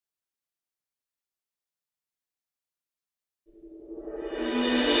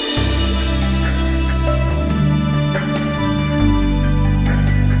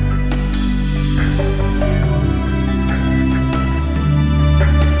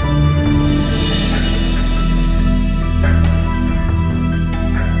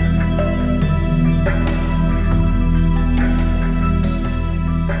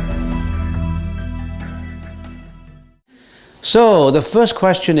So the first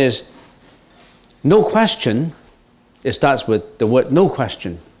question is, no question. It starts with the word no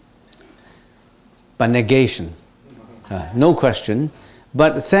question, by negation. No question.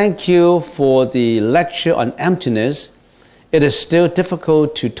 But thank you for the lecture on emptiness. It is still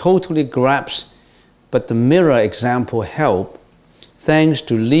difficult to totally grasp, but the mirror example helped. Thanks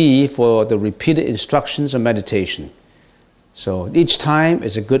to Lee for the repeated instructions on meditation. So each time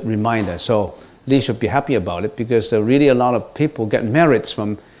is a good reminder. So Lee should be happy about it, because really a lot of people get merits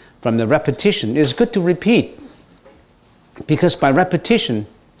from the repetition. It's good to repeat, because by repetition,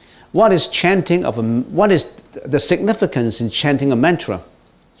 what is the significance in chanting a mantra?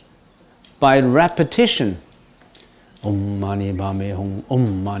 By repetition, Om Mani Padme Hum,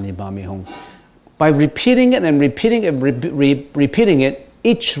 Om Mani Padme Hum. By repeating it and repeating it, repeating it,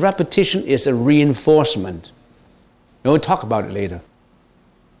 each repetition is a reinforcement. We'll talk about it later.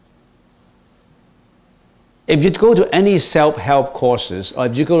 If you go to any self-help courses, or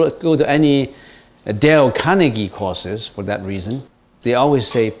if you go to any Dale Carnegie courses for that reason, they always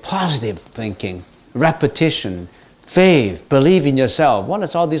say positive thinking, repetition, faith, believe in yourself. What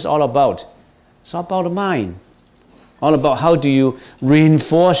is all this all about? It's all about the mind. All about how do you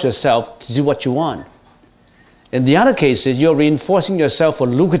reinforce yourself to do what you want. In the other cases, you're reinforcing yourself for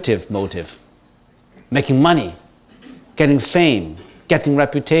lucrative motive, making money, getting fame, getting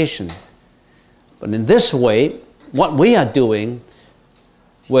reputation. But in this way, what we are doing,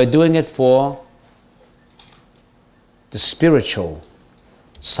 we're doing it for the spiritual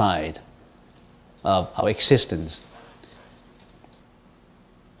side of our existence.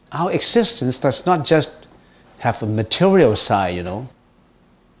 Our existence does not just have a material side, you know.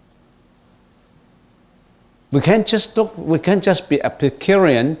 We can't just be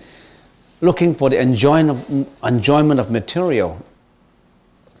Epicurean looking for the enjoyment of material.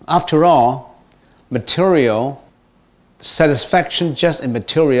 After all, material, satisfaction just in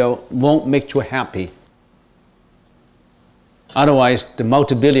material won't make you happy. Otherwise, the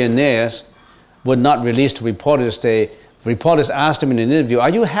multi-billionaires would not release to reporters. Reporters asked them in an interview, "Are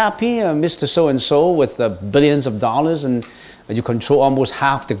you happy, Mr. So-and-so, with billions of dollars and you control almost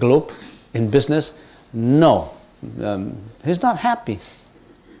half the globe in business?" No, he's not happy.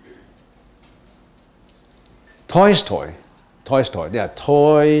 Tolstoy,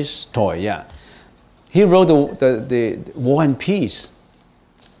 yeah. He wrote the War and Peace.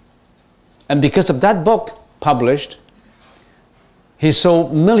 And because of that book published, he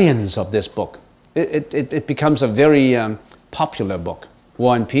sold millions of this book. It becomes a very popular book,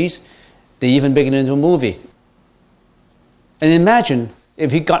 War and Peace. They even make it into a movie. And imagine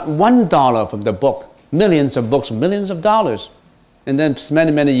if he got $1 from the book, millions of books, millions of dollars, and then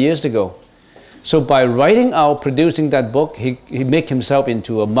many, many years ago. So by writing out, producing that book, he made himself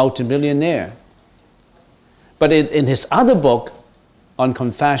into a multimillionaire. But in his other book, on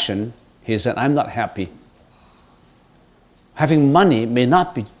confession, he said, "I'm not happy. Having money may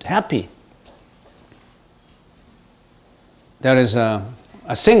not be happy." There is a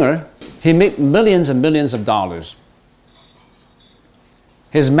singer, he made millions and millions of dollars.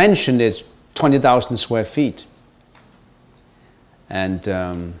 His mansion is 20,000 square feet.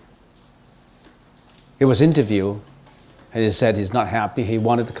 And he was interviewed, and he said he's not happy. He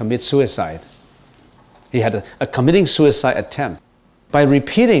wanted to commit suicide. He had a committing suicide attempt. By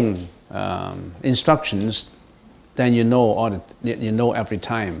repeating instructions, then you know every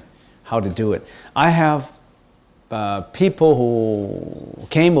time how to do it. I have people who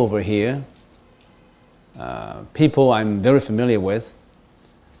came over here, people I'm very familiar with.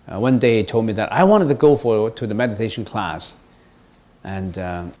 One day he told me that I wanted to go to the meditation class, and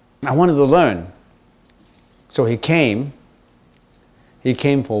I wanted to learn. So he came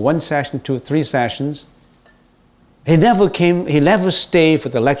for 1 session, 2, 3 sessions. He never stayed for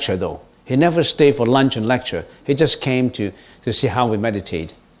the lecture though. He never stayed for lunch and lecture. He just came to see how we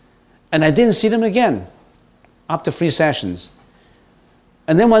meditate. And I didn't see them again after 3 sessions.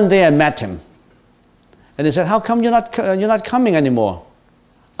 And then one day I met him. And he said, "How come you're not coming anymore?"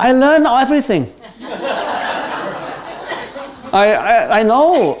 "I learned everything." I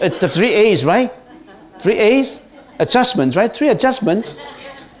know. It's the 3 A's, right? 3 A's? Adjustments, right? 3 adjustments.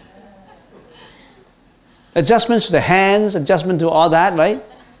 Adjustments to the hands, adjustment to all that, right?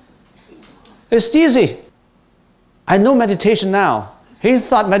 It's easy. I know meditation now. He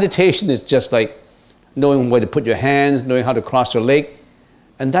thought meditation is just like knowing where to put your hands, knowing how to cross your leg,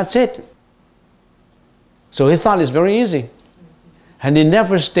 and that's it. So he thought it's very easy. And he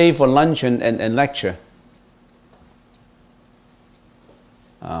never stayed for lunch and lecture.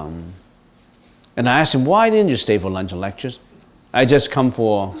 And I asked him, why didn't you stay for lunch and lectures? I just come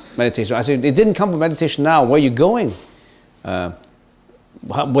for meditation. I said, it didn't come for meditation now. Where are you going? Where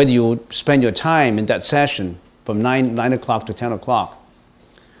do you spend your time in that session from 9 o'clock to 10 o'clock?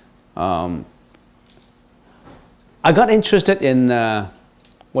 I got interested in,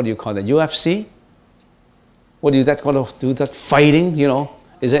 what do you call that, UFC? What do that call? Do that fighting, you know?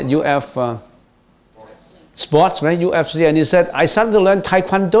 Is that sports, right? UFC. And he said, I started to learn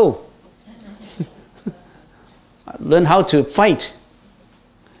Taekwondo. Learn how to fight.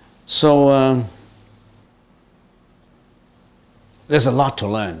 So there's a lot to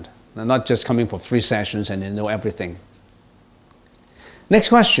learn. Not just coming for 3 sessions and you know everything. Next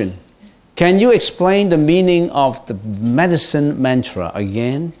question. Can you explain the meaning of the medicine mantra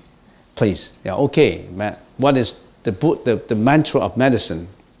again? Please. Yeah, okay. What is the mantra of medicine?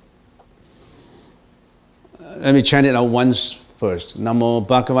 Let me chant it out once first. Namo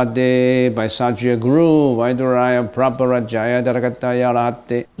Bhagavate Vaisajya Guru Vaiduraya Prabharajaya Daragataya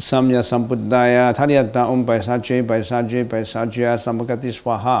Rahate Samya Sambuddhaya Tharyata Om Vaisajya Vaisajya Vaisajya Samagati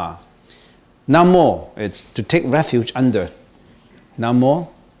Swaha. Namo, it's to take refuge under. Namo,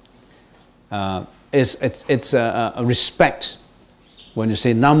 it's a respect. When you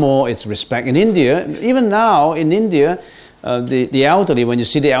say Namo, it's respect. In India, even now in India, the elderly, when you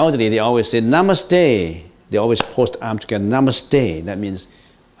see the elderly, they always say Namaste. They always post arms together, Namaste. That means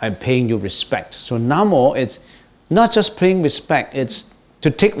I'm paying you respect. So Namo, it's not just paying respect, it's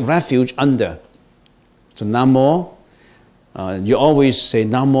to take refuge under. So Namo, you always say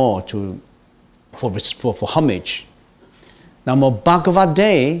Namo for homage. Namo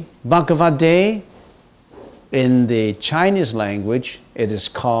Bhagavate. Bhagavate, in the Chinese language, it is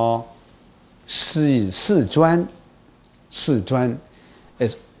called Si Zhuan. Si Zhuan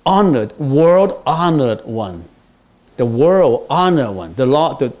is honored, world honored one. The world honored one.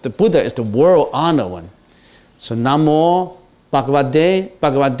 The Buddha is the world honored one. So Namo Bhagavate.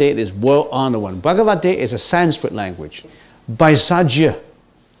 Bhagavate is world honored one. Bhagavate is a Sanskrit language. Vaisajya.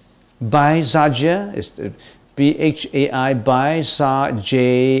 Vaisajya is B-H-A-I, Vaisajya.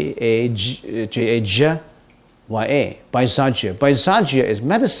 Vaisajya. Vaisajya is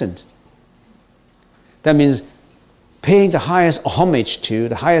medicine. That means paying the highest homage to,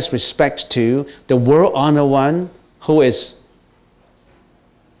 the highest respect to the world honored one who is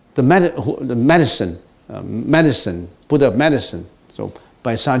the medicine, Buddha of medicine. So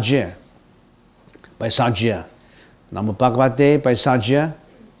Vaisajya. Vaisajya. Namo Bhagavate Vaisajya.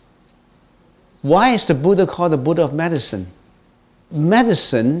 Why is the Buddha called the Buddha of medicine?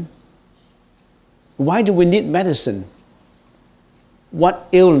 Medicine, why do we need medicine? What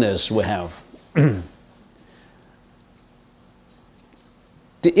illness we have? The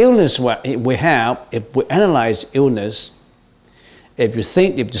illness we have, if we analyze illness, if you say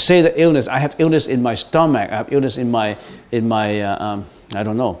the illness, I have illness in my stomach, I have illness in my I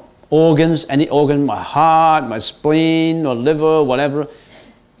don't know, organs, any organ, my heart, my spleen, or liver, whatever,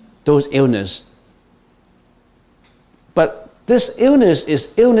 those illness. But this illness is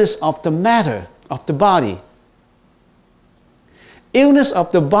illness of the matter, of the body. Illness of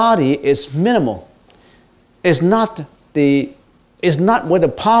the body is minimal. It's not where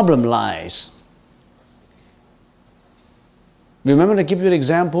the problem lies. Remember to give you an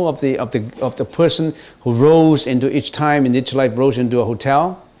example of the person who rose into each time in each life rose into a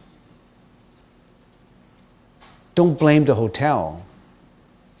hotel. Don't blame the hotel.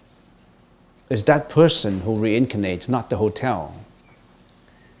 It's that person who reincarnates, not the hotel.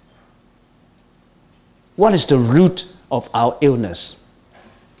 What is the root of our illness?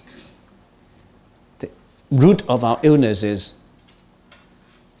 The root of our illness is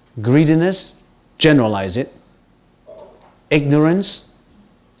greediness, generalize it, ignorance,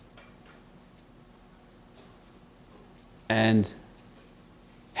 and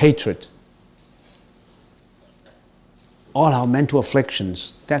hatred. All our mental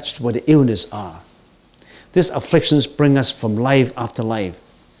afflictions, that's what the illness are. These afflictions bring us from life after life.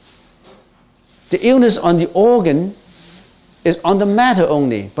 The illness on the organ is on the matter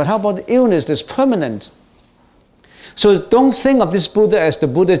only, but how about the illness that's permanent? So don't think of this Buddha as the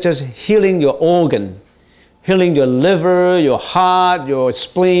Buddha just healing your organ, healing your liver, your heart, your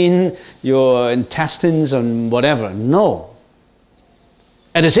spleen, your intestines, and whatever. No.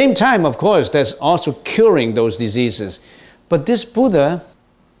 At the same time, of course, there's also curing those diseases. But this Buddha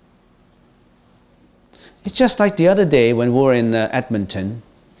It's just like the other day when we were in Edmonton.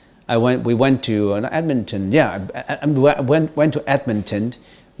 We went to Edmonton. Yeah, I went to Edmonton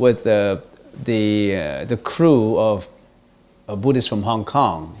with the crew of Buddhists from Hong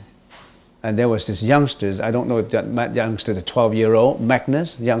Kong, and there was this youngsters. I don't know if that youngster, the 12-year-old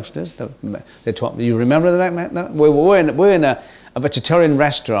Magnus youngsters. The 12. You remember that? We're in a vegetarian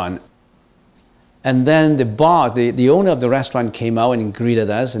restaurant. And then the owner of the restaurant came out and greeted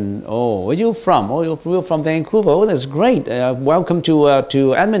us. And where are you from? Oh, we're from Vancouver. Oh, that's great. Welcome to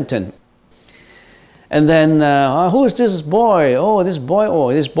Edmonton. And then who is this boy? This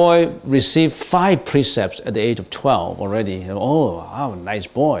boy received 5 precepts at the age of 12 already. Oh, wow, nice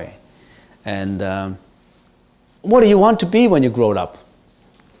boy. And what do you want to be when you grow up?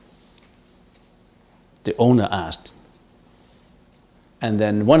 The owner asked. And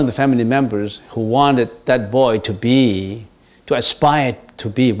then one of the family members who wanted that boy to aspire to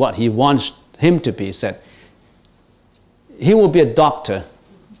be what he wants him to be, said, he will be a doctor.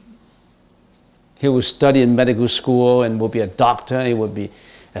 He will study in medical school and will be a doctor. He will be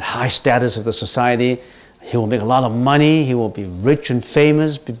at high status of the society. He will make a lot of money. He will be rich and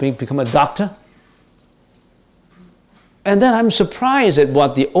famous, become a doctor. And then I'm surprised at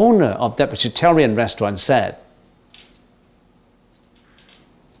what the owner of that vegetarian restaurant said.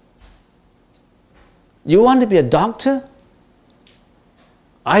 You want to be a doctor?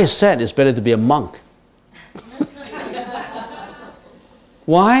 I said it's better to be a monk.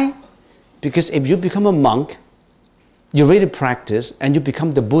 Why? Because if you become a monk, you really practice, and you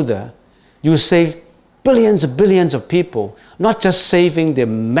become the Buddha, you save billions of people, not just saving the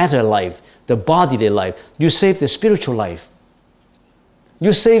matter life, the bodily life, you save the spiritual life.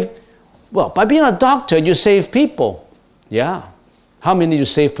 You save, by being a doctor, you save people. Yeah. How many you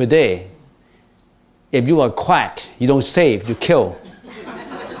save per day? If you are a quack, you don't save, you kill.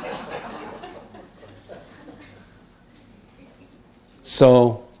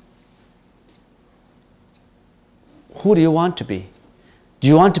 So, who do you want to be? Do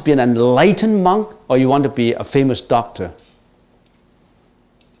you want to be an enlightened monk, or you want to be a famous doctor?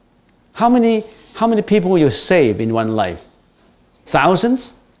 How many people will you save in one life?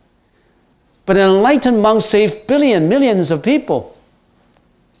 Thousands? But an enlightened monk saves millions of people.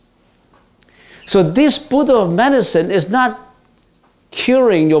 So this Buddha of medicine is not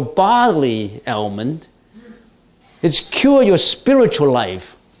curing your bodily ailment. It's cure your spiritual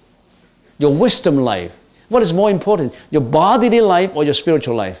life, your wisdom life. What is more important, your bodily life or your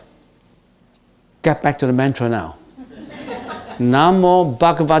spiritual life? Get back to the mantra now. Namo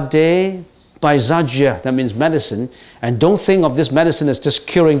Bhagavate Vaisajya, that means medicine. And don't think of this medicine as just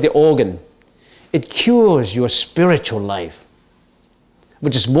curing the organ. It cures your spiritual life,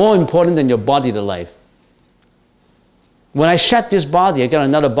 which is more important than your bodily life. When I shed this body, I got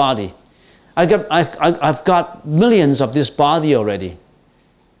another body. I've got millions of this body already.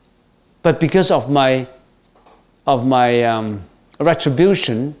 But because of my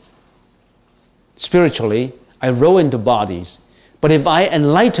retribution, spiritually, I roll into bodies. But if I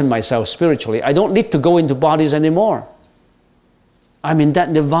enlighten myself spiritually, I don't need to go into bodies anymore. I'm in that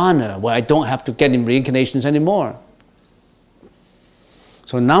nirvana where I don't have to get in reincarnations anymore.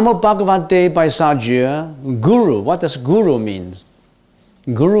 So Namo Bhagavate Vaisajya, Guru. What does Guru mean?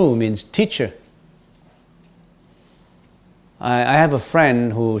 Guru means teacher. I have a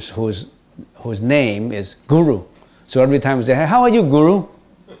friend whose name is Guru. So every time we say, hey, how are you, Guru?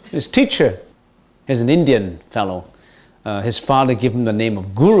 He's teacher. He's an Indian fellow. His father gave him the name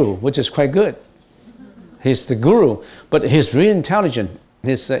of Guru, which is quite good. He's the Guru, but he's really intelligent.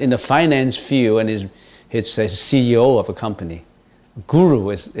 He's in the finance field, and he's a CEO of a company. Guru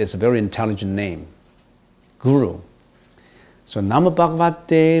is a very intelligent name. Guru. So Namo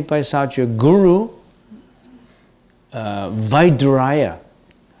Bhagavate Vaisajya Guru Vaiduraya.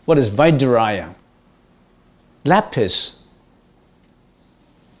 What is Vaiduraya? Lapis.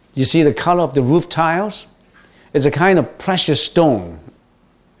 You see the color of the roof tiles? It's a kind of precious stone.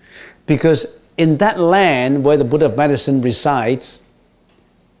 Because in that land where the Buddha of medicine resides,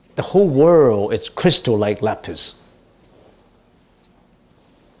 the whole world is crystal like lapis.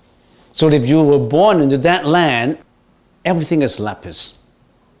 So if you were born into that land, everything is lapis.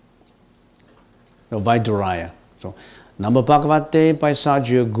 Vaiduraya. So Namo Bhagavate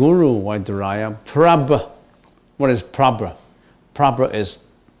Vaisajya Guru Vaiduraya Prabha. What is Prabha? Prabha is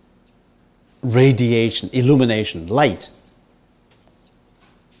radiation, illumination, light.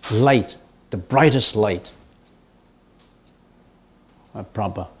 Light, the brightest light.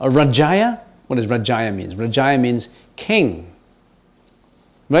 Prabha. Rajaya, what does Rajaya mean? Rajaya means king.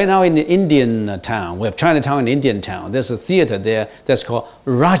 Right now in the Indian town, we have Chinatown and Indian town, there's a theater there that's called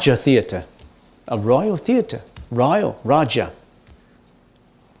Raja Theater. a royal theater, royal, Raja.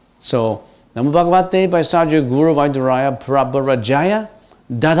 So, Namo Bhagavate by Sajya Guru Vaiduraya Prabharajaya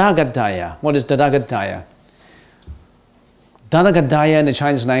Dadagataya. What is Dadagataya? Dadagataya in the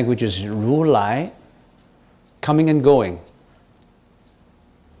Chinese language is Rulai, coming and going.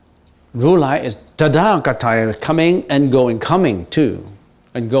 Rulai is Dadagataya, coming and going, coming to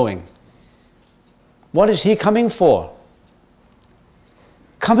and going. What is he coming for?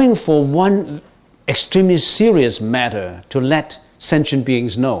 Coming for one extremely serious matter to let sentient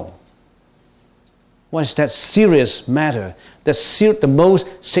beings know. What is that serious matter? The most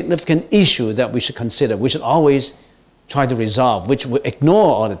significant issue that we should consider, we should always try to resolve, which we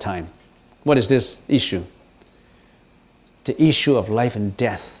ignore all the time. What is this issue? The issue of life and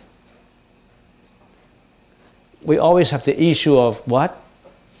death. We always have the issue of what?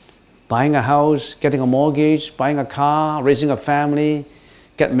 Buying a house, getting a mortgage, buying a car, raising a family,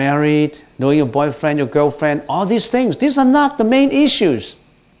 get married, knowing your boyfriend, your girlfriend, all these things. These are not the main issues.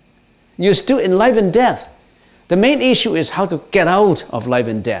 You're still in life and death. The main issue is how to get out of life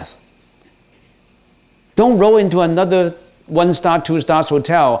and death. Don't roll into another 1-star, 2-star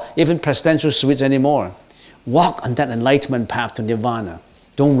hotel, even presidential suites anymore. Walk on that enlightenment path to nirvana.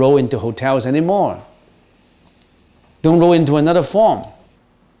 Don't roll into hotels anymore. Don't roll into another form.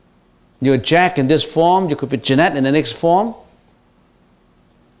 You're Jack in this form, you could be Jeanette in the next form.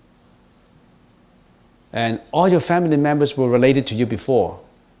 And all your family members were related to you before.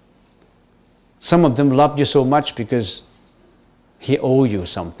 Some of them loved you so much because he owed you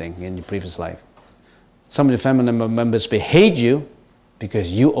something in your previous life. Some of your family members may hate you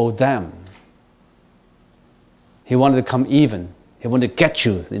because you owe them. He wanted to come even. He wanted to get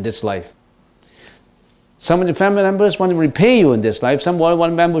you in this life. Some of the family members want to repay you in this life. Some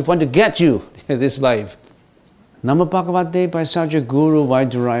members want to get you in this life. Namo Bhagavate by Sajya Guru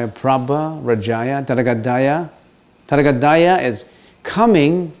Vaiduraya Prabharajaya Tadagadaya. Tadagadaya is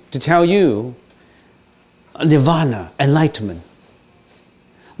coming to tell you nirvana, enlightenment.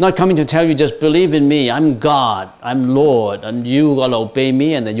 Not coming to tell you just believe in me, I'm God, I'm Lord, and you got to obey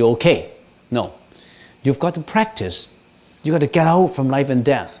me and then you're okay. No. You've got to practice. You've got to get out from life and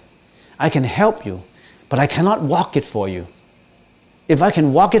death. I can help you, but I cannot walk it for you. If I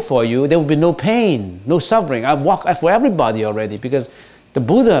can walk it for you, there will be no pain, no suffering. I've walked for everybody already because the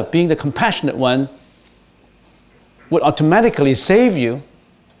Buddha, being the compassionate one, would automatically save you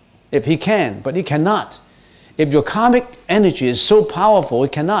if he can, but he cannot. If your karmic energy is so powerful,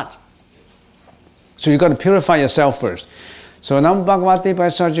 it cannot. So you've got to purify yourself first. So Namo Bhagavate by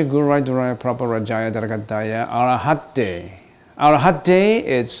Sajya Guru Vaiduraya Prabharajaya Daragadaya Arahate.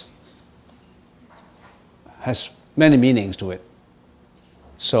 Arahate has many meanings to it.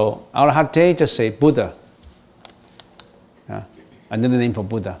 So Arahate, just say Buddha. Another name for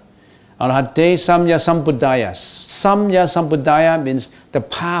Buddha. Arahate Samya Sambuddhaya. Samya Sambuddhaya means the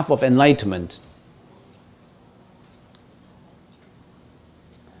path of enlightenment.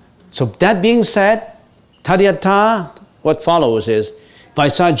 So that being said, Tadhyata, what follows is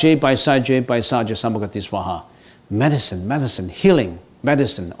Vaisajya, Vaisajya, Vaisajya Samagati Swaha. Medicine, healing,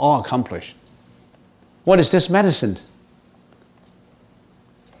 medicine, all accomplished. What is this medicine?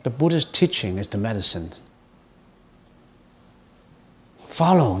 The Buddha's teaching is the medicine.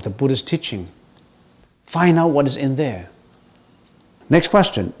 Follow the Buddha's teaching. Find out what is in there. Next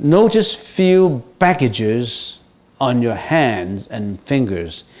question. Notice few baggages on your hands and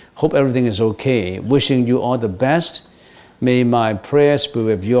fingers. Hope everything is okay. Wishing you all the best. May my prayers be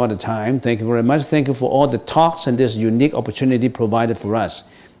with you all the time. Thank you very much. Thank you for all the talks and this unique opportunity provided for us.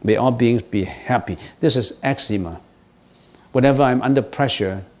 May all beings be happy. This is eczema. Whenever I'm under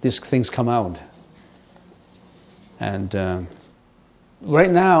pressure, these things come out. And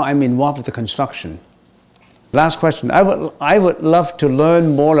right now, I'm involved with the construction. Last question. I would love to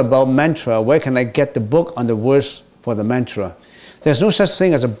learn more about mantra. Where can I get the book on the words for the mantra? There's no such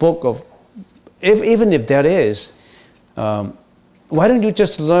thing as a book of, even if there is, why don't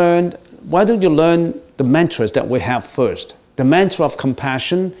you learn the mantras that we have first? The mantra of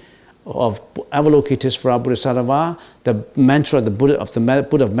compassion, of Avalokitesvara Bodhisattva, the mantra of the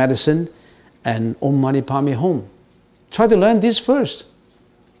Buddha of medicine, and Om Mani Padme Hum. Try to learn these first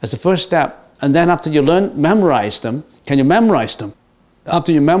as the first step. And then after you memorize them. Can you memorize them?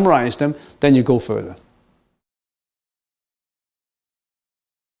 After you memorize them, then you go further.